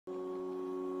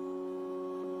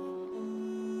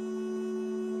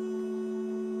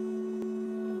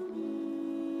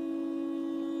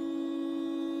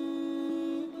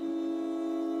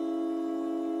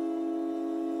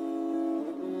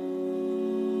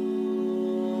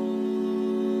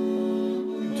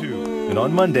And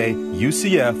on Monday,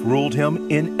 UCF ruled him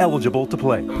ineligible to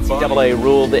play. NCAA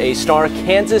ruled a star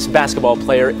Kansas basketball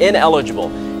player ineligible.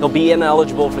 He'll be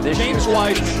ineligible for this year. James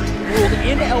White ruled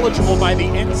ineligible by the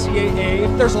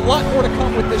NCAA. There's a lot more to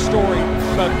come with this story,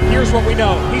 but here's what we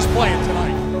know. He's playing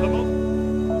tonight.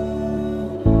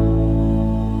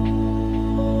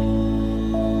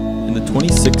 In the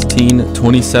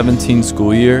 2016-2017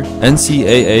 school year,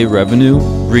 NCAA revenue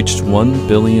reached $1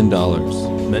 billion.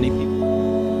 Many people.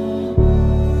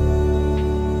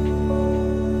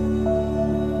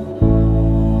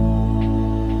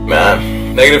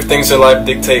 Man, negative things in life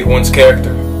dictate one's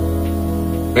character.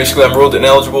 Basically, I'm ruled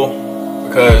ineligible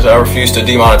because I refuse to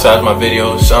demonetize my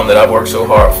videos, some that I've worked so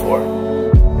hard for.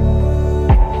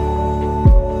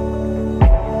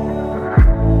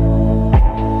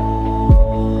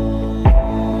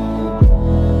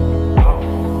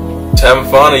 Just having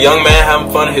fun, a young man having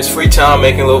fun in his free time,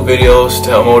 making little videos to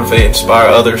help motivate and inspire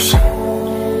others.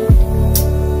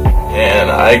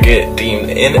 And I get deemed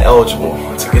ineligible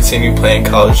to continue playing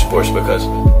college sports because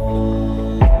of it.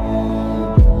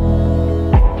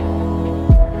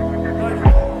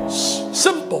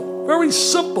 Simple, very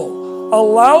simple.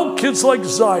 Allow kids like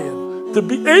Zion to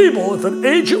be able, if an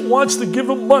agent wants to give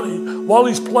him money while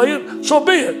he's playing, so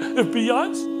be it. If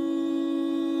Beyonce...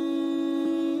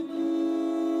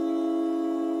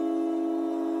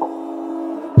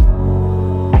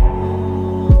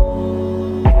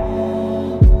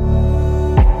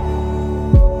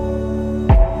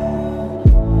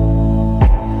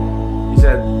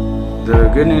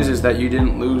 The good news is that you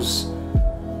didn't lose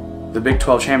the Big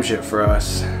 12 championship for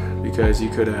us, because you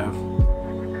could have.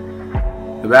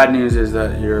 The bad news is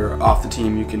that you're off the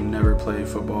team. You can never play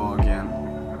football again.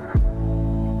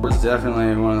 It's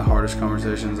definitely one of the hardest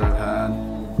conversations I've had.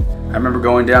 I remember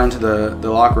going down to the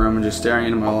locker room and just staring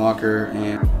into my locker,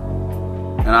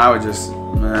 and I would just,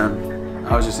 man,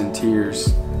 I was just in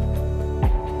tears,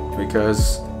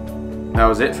 because that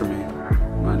was it for me.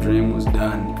 My dream was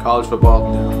done. College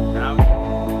football done.